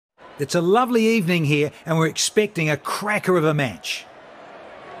It's a lovely evening here and we're expecting a cracker of a match.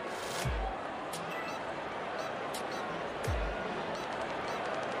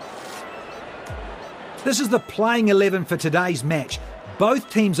 This is the playing 11 for today's match.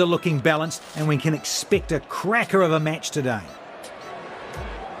 Both teams are looking balanced and we can expect a cracker of a match today.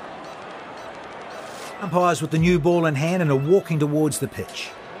 Umpires with the new ball in hand and are walking towards the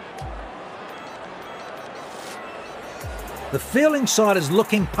pitch. The fielding side is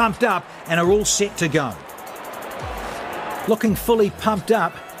looking pumped up and are all set to go. Looking fully pumped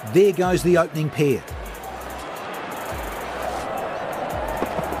up, there goes the opening pair.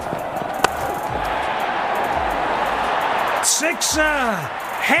 Sixer!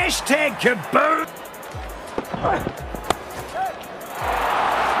 Hashtag kaboom!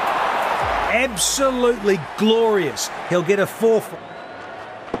 Absolutely glorious. He'll get a 4.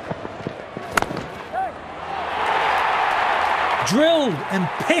 Drilled,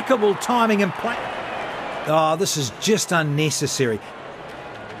 impeccable timing and play. Oh, this is just unnecessary.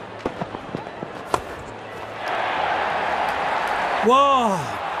 Whoa,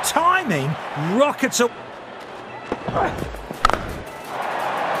 timing rockets up.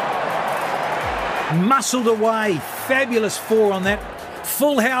 Muscled away, fabulous 4 on that.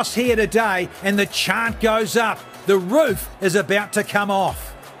 Full house here today and the chant goes up. The roof is about to come off.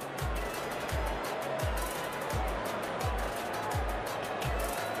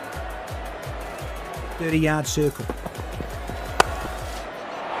 .30-yard circle.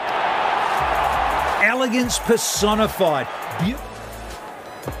 Elegance personified.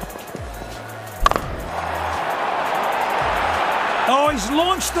 Oh, he's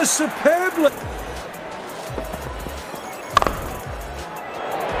launched this superbly.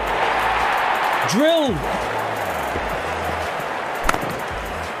 Drilled.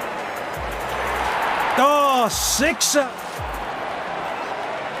 Oh, sixer.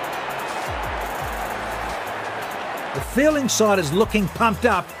 The fielding side is looking pumped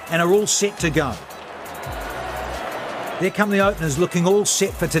up and are all set to go. There come the openers looking all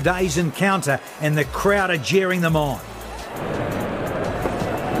set for today's encounter and the crowd are jeering them on.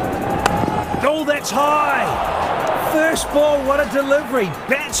 Oh, that's high! First ball, what a delivery.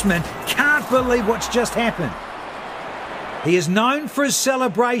 Batsman can't believe what's just happened. He is known for his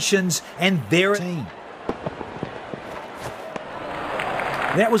celebrations and their team.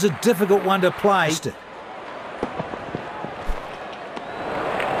 That was a difficult one to play.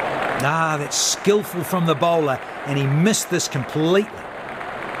 Ah, that's skillful from the bowler and he missed this completely.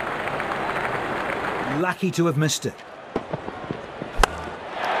 Lucky to have missed it.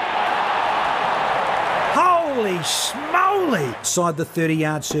 Holy schmoly! Inside the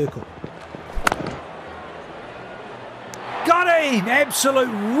 30-yard circle. Got him! Absolute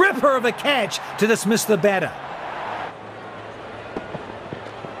ripper of a catch to dismiss the batter.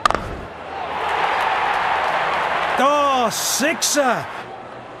 Oh, sixer!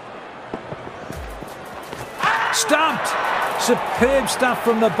 Stumped! Superb stuff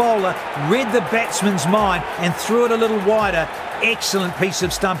from the bowler, read the batsman's mind and threw it a little wider. Excellent piece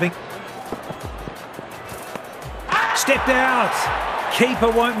of stumping. Stepped out. Keeper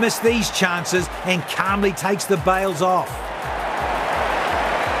won't miss these chances and calmly takes the bails off.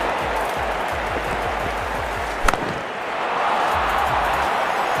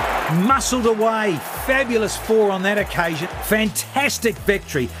 Muscled away. Fabulous 4 on that occasion. Fantastic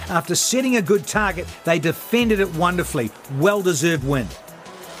victory. After setting a good target, they defended it wonderfully. Well-deserved win.